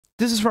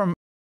This is from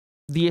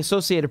the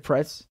Associated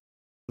Press.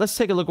 Let's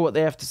take a look at what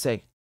they have to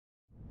say.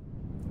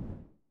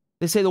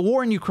 They say the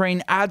war in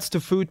Ukraine adds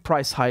to food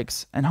price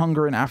hikes and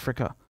hunger in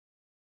Africa.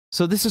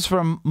 So this is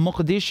from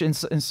Mogadishu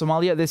in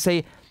Somalia. They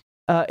say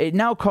it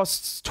now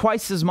costs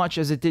twice as much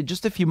as it did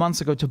just a few months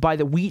ago to buy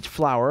the wheat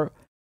flour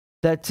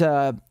that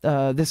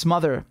this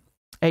mother,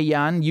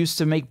 Ayan, used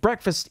to make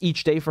breakfast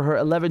each day for her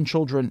 11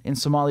 children in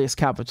Somalia's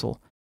capital.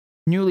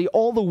 Nearly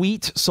all the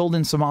wheat sold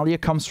in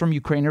Somalia comes from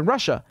Ukraine and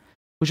Russia,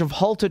 which have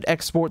halted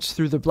exports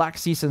through the Black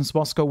Sea since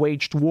Moscow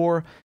waged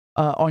war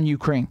on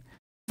Ukraine.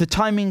 The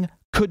timing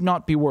could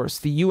not be worse.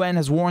 The UN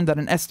has warned that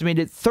an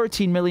estimated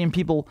 13 million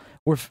people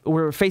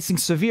were facing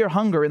severe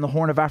hunger in the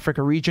Horn of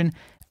Africa region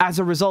as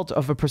a result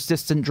of a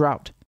persistent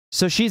drought.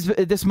 So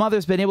this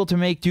mother's been able to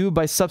make do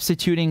by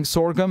substituting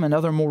sorghum and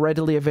other more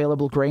readily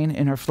available grain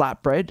in her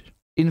flatbread.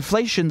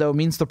 Inflation, though,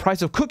 means the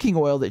price of cooking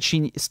oil that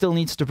she still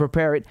needs to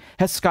prepare it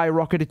has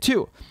skyrocketed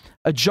too.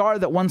 A jar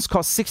that once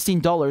cost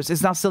 $16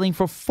 is now selling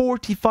for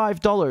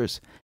 $45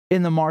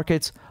 in the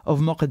markets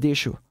of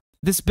Mogadishu.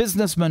 This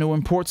businessman who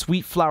imports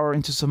wheat flour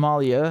into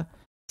Somalia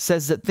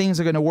says that things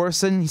are going to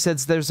worsen. He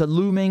says there's a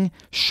looming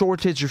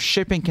shortage of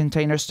shipping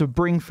containers to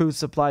bring food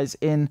supplies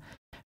in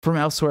from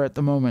elsewhere at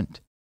the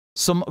moment.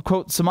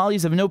 Quote,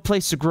 Somalis have no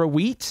place to grow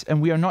wheat,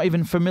 and we are not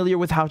even familiar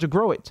with how to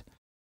grow it.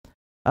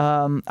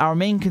 Our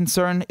main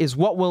concern is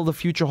what will the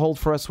future hold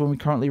for us when we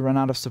currently run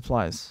out of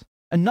supplies.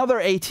 Another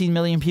 18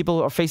 million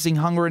people are facing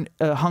hunger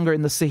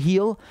in the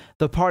Sahel,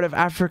 the part of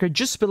Africa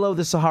just below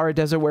the Sahara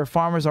Desert where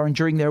farmers are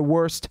enduring their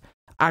worst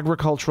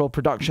agricultural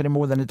production in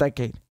more than a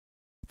decade.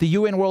 The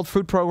UN World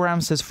Food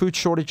Programme says food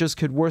shortages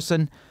could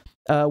worsen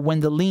when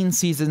the lean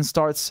season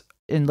starts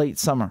in late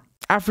summer.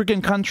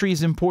 African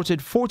countries imported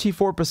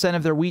 44%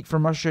 of their wheat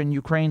from Russia and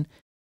Ukraine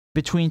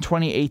between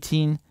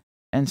 2018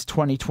 and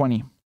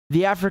 2020.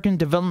 The African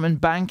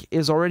Development Bank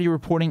is already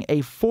reporting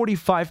a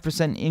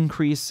 45%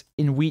 increase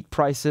in wheat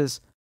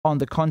prices on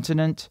the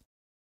continent,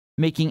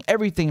 making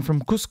everything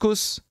from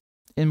couscous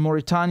in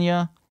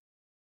Mauritania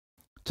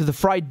to the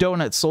fried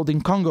donuts sold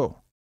in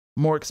Congo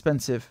more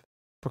expensive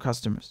for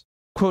customers.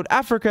 Quote,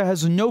 Africa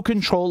has no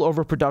control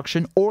over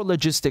production or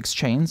logistics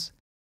chains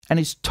and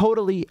is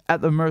totally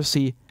at the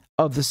mercy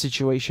of the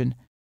situation,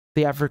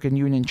 the African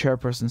Union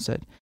chairperson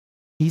said.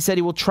 He said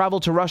he will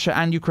travel to Russia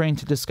and Ukraine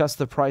to discuss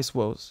the price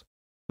woes.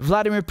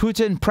 Vladimir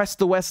Putin pressed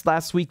the West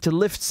last week to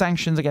lift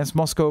sanctions against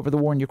Moscow over the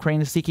war in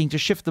Ukraine, seeking to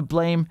shift the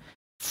blame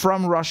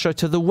from Russia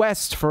to the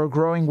West for a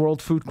growing world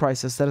food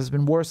crisis that has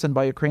been worsened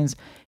by Ukraine's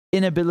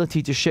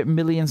inability to ship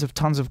millions of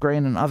tons of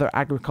grain and other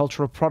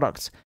agricultural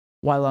products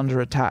while under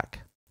attack.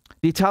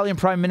 The Italian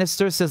Prime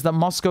Minister says that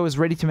Moscow is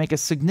ready to make a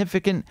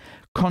significant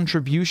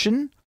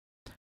contribution.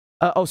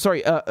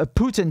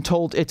 Putin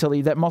told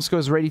Italy that Moscow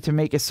is ready to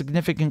make a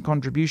significant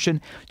contribution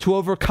to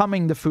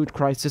overcoming the food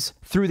crisis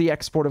through the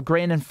export of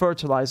grain and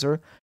fertilizer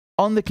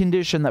on the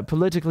condition that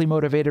politically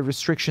motivated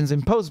restrictions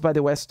imposed by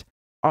the West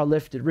are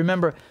lifted.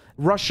 Remember,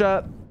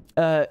 Russia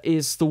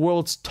is the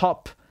world's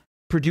top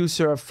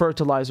producer of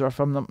fertilizer, if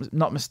I'm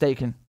not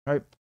mistaken,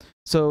 right?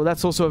 So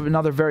that's also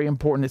another very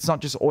important. It's not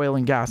just oil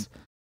and gas.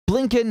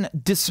 Blinken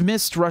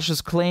dismissed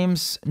Russia's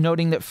claims,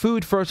 noting that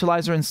food,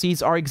 fertilizer, and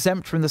seeds are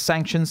exempt from the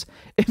sanctions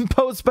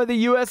imposed by the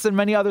US and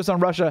many others on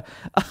Russia.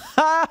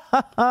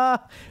 All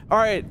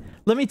right,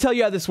 let me tell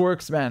you how this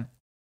works, man.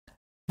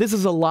 This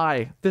is a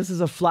lie. This is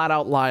a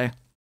flat-out lie.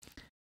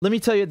 Let me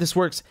tell you how this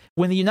works.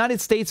 When the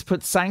United States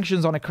puts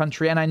sanctions on a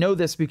country, and I know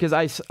this because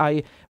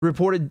I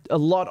reported a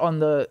lot on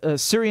the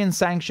Syrian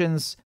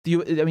sanctions, the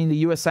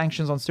US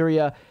sanctions on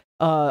Syria,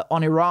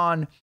 on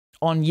Iran,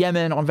 on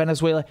Yemen, on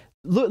Venezuela.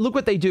 Look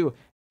what they do.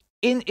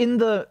 In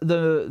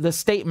the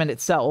statement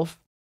itself,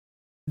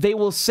 they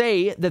will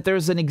say that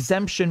there's an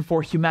exemption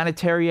for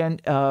humanitarian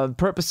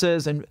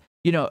purposes and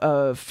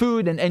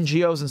food and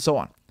NGOs and so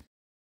on.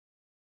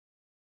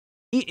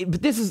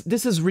 But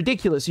this is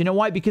ridiculous. You know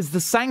why? Because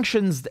the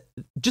sanctions,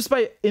 just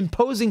by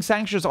imposing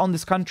sanctions on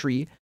this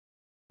country,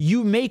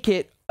 you make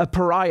it a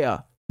pariah.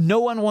 No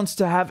one wants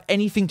to have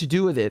anything to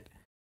do with it.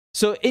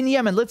 So in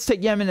Yemen, let's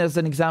take Yemen as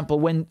an example.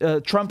 When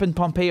Trump and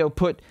Pompeo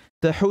put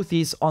the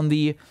Houthis on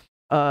the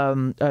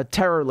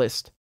terror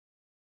list,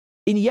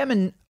 in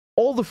Yemen,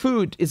 all the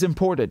food is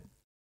imported,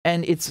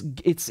 and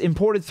it's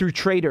imported through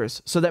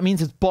traders. So that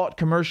means it's bought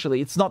commercially.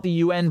 It's not the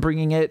UN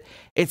bringing it.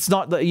 It's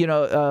not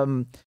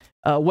the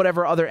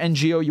whatever other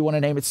NGO you want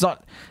to name. It's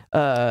not.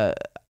 I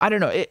don't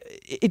know.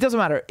 It doesn't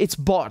matter. It's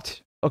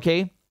bought.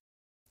 Okay.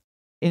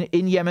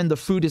 In Yemen, the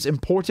food is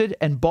imported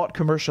and bought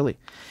commercially.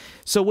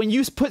 So when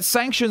you put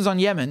sanctions on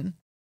Yemen,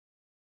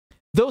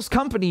 those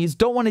companies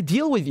don't want to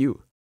deal with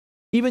you,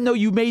 even though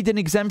you made an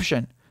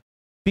exemption.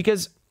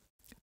 Because,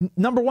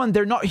 number one,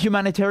 they're not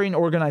humanitarian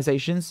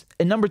organizations.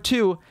 And number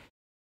two,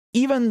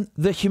 even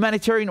the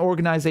humanitarian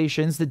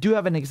organizations that do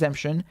have an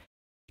exemption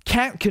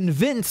can't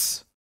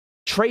convince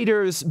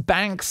traders,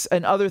 banks,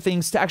 and other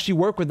things to actually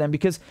work with them,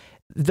 because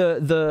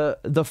the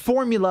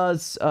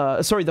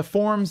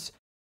forms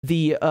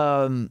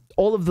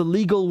all of the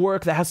legal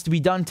work that has to be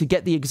done to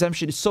get the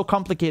exemption is so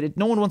complicated.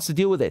 No one wants to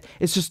deal with it.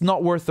 It's just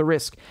not worth the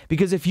risk,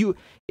 because if you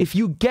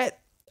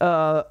get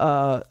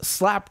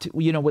slapped,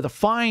 with a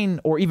fine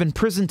or even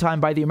prison time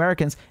by the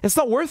Americans, it's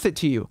not worth it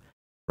to you,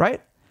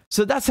 right?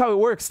 So that's how it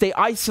works. They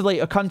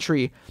isolate a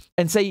country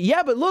and say,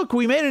 yeah, but look,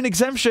 we made an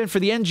exemption for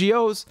the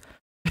NGOs.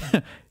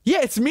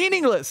 Yeah, it's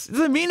meaningless. It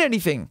doesn't mean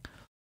anything.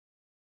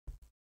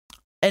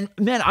 And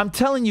man, I'm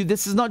telling you,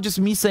 this is not just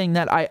me saying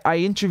that. I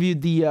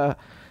interviewed the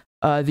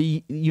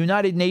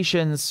United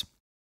Nations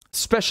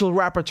Special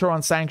Rapporteur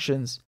on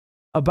Sanctions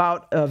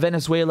about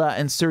Venezuela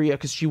and Syria,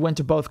 because she went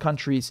to both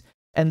countries.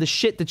 And the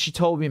shit that she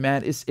told me,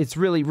 man, it's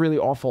really, really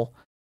awful.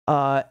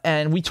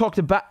 And we talked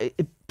about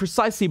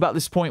precisely about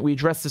this point. We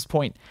addressed this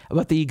point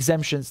about the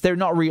exemptions. They're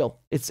not real.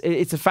 It's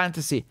a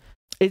fantasy.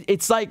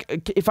 It's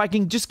like, if I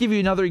can just give you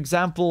another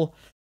example.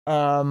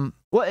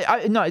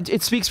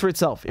 It speaks for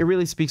itself. It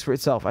really speaks for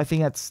itself. I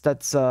think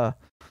that's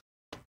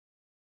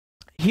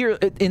here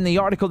in the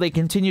article. They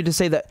continue to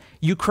say that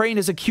Ukraine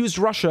has accused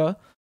Russia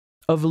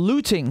of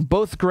looting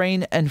both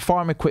grain and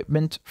farm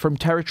equipment from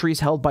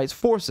territories held by its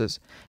forces.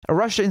 A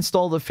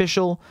Russia-installed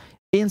official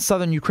in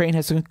southern Ukraine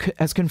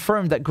has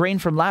confirmed that grain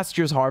from last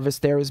year's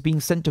harvest there is being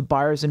sent to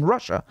buyers in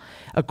Russia,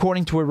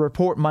 according to a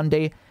report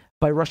Monday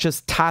by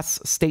Russia's TASS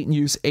state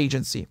news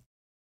agency.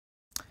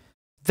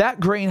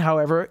 That grain,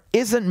 however,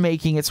 isn't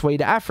making its way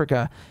to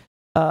Africa.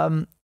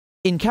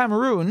 In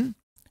Cameroon,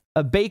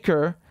 a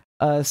baker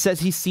says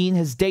he's seen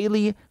his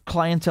daily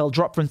clientele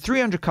drop from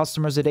 300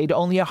 customers a day to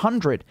only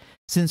 100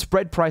 since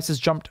bread prices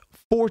jumped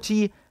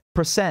 40%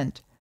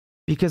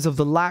 because of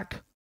the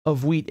lack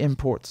of wheat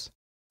imports.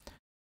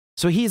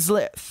 So he's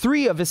let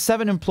 3 of his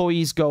 7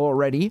 employees go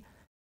already,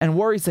 and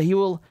worries that he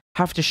will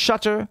have to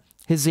shutter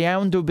his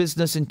Yaoundé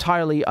business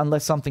entirely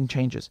unless something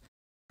changes.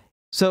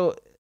 So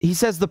he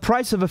says the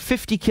price of a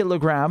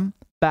 50-kilogram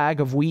bag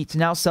of wheat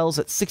now sells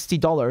at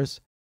 $60,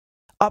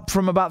 up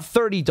from about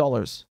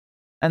 $30.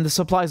 And the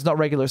supply is not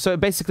regular. So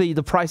basically,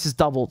 the price is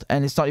doubled,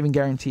 and it's not even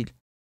guaranteed.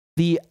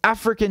 The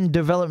African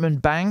Development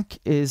Bank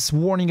is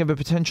warning of a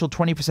potential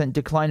 20%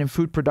 decline in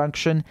food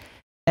production,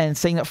 and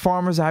saying that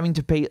farmers are having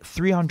to pay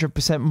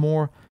 300%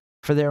 more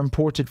for their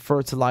imported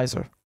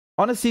fertilizer.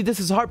 Honestly, this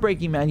is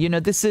heartbreaking, man.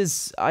 This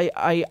is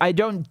I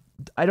don't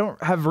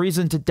have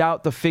reason to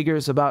doubt the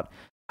figures about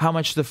how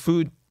much the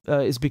food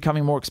is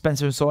becoming more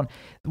expensive and so on.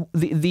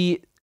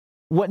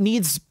 What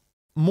needs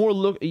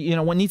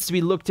to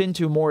be looked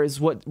into more is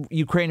what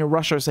Ukraine and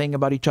Russia are saying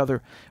about each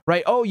other,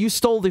 right? Oh, you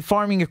stole the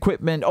farming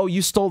equipment. Oh,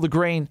 you stole the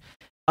grain.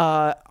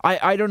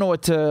 I don't know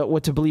what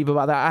to believe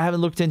about that. I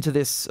haven't looked into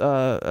this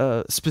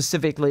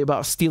specifically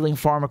about stealing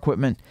farm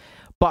equipment,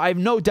 but I have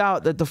no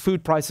doubt that the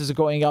food prices are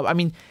going up. I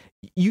mean,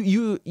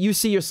 you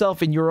see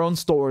yourself in your own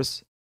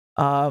stores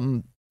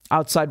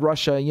outside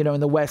Russia, in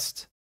the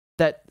West,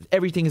 that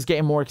everything is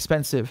getting more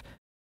expensive.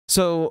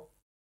 So,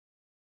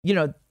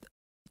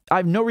 I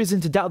have no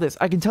reason to doubt this.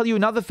 I can tell you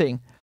another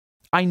thing.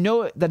 I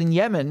know that in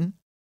Yemen,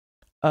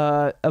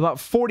 about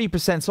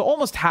 40%, so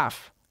almost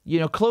half,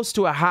 close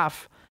to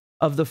half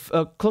of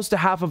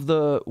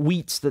the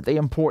wheat that they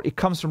import, it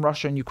comes from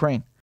Russia and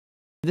Ukraine.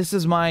 This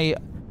is my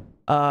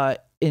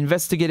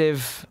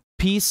investigative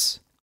piece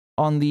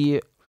on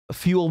the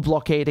fuel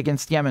blockade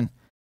against Yemen.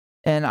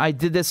 And I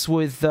did this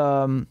with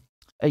a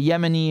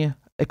Yemeni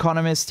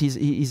economist.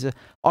 He's an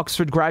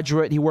Oxford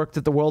graduate. He worked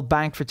at the World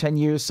Bank for 10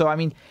 years. So, I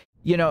mean,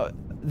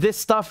 this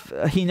stuff,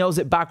 he knows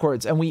it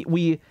backwards. And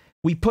we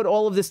put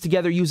all of this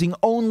together using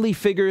only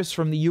figures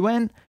from the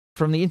UN,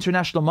 from the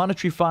International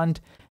Monetary Fund,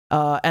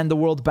 and the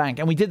World Bank.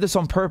 And we did this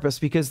on purpose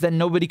because then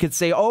nobody could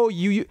say, oh,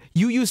 you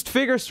used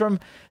figures from,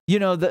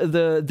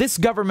 this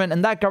government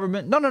and that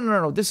government.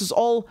 No.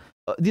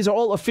 These are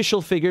all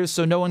official figures,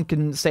 so no one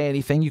can say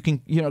anything. You can,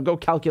 go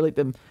calculate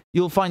them.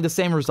 You'll find the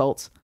same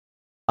results.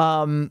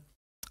 And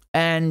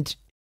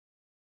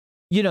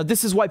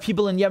this is why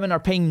people in Yemen are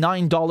paying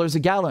 $9 a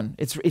gallon.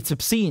 It's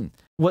obscene.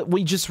 What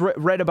we just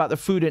read about the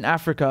food in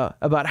Africa,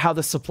 about how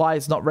the supply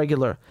is not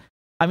regular.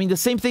 I mean, the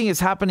same thing is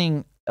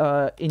happening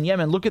in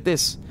Yemen. Look at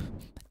this.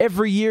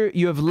 Every year,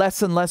 you have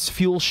less and less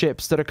fuel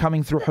ships that are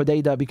coming through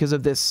Hodeidah because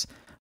of this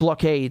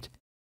blockade.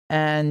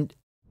 And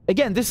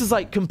again, this is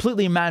like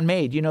completely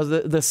man-made.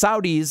 The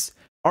Saudis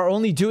are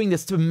only doing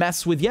this to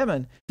mess with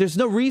Yemen. There's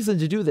no reason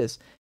to do this.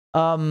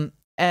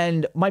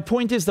 And my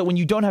point is that when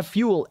you don't have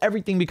fuel,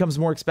 everything becomes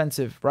more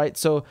expensive, right?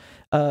 So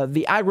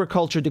the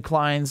agriculture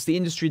declines, the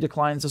industry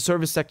declines, the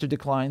service sector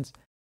declines.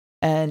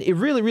 And it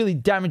really, really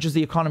damages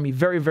the economy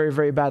very, very,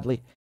 very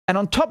badly. And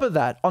on top of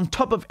that, on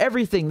top of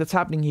everything that's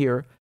happening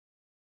here,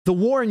 the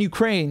war in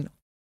Ukraine,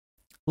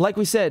 like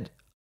we said,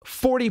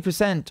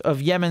 40%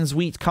 of Yemen's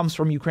wheat comes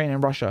from Ukraine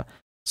and Russia.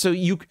 So,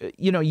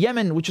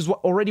 Yemen, which is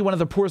already one of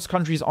the poorest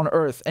countries on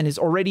earth and is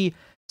already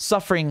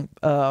suffering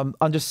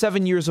under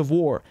 7 years of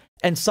war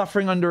and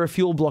suffering under a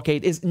fuel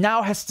blockade,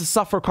 now has to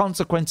suffer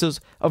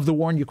consequences of the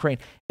war in Ukraine.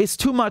 It's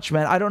too much,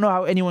 man. I don't know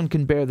how anyone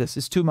can bear this.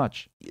 It's too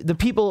much. The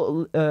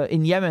people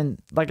in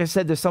Yemen, like I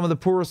said, they're some of the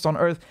poorest on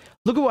earth.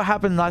 Look at what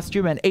happened last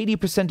year, man.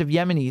 80% of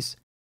Yemenis,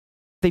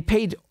 they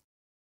paid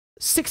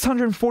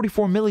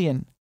 644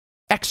 million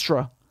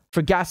extra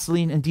for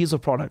gasoline and diesel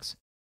products,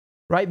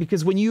 right?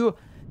 Because when you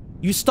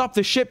stop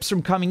the ships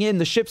from coming in,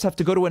 the ships have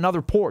to go to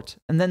another port,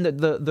 and then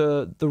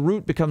the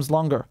route becomes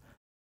longer.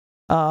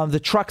 The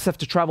trucks have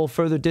to travel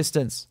further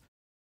distance.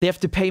 They have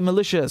to pay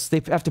militias.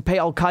 They have to pay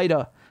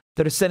Al-Qaeda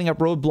that are setting up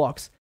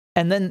roadblocks.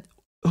 And then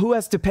who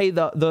has to pay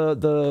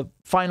the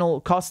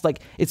final cost? Like,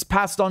 it's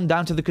passed on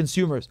down to the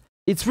consumers.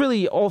 It's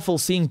really awful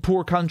seeing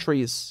poor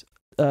countries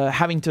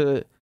having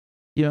to,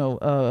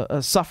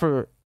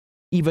 suffer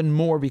even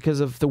more because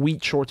of the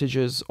wheat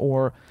shortages,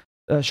 or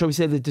shall we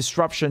say the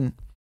disruption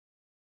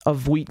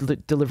of wheat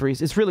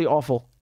deliveries. It's really awful.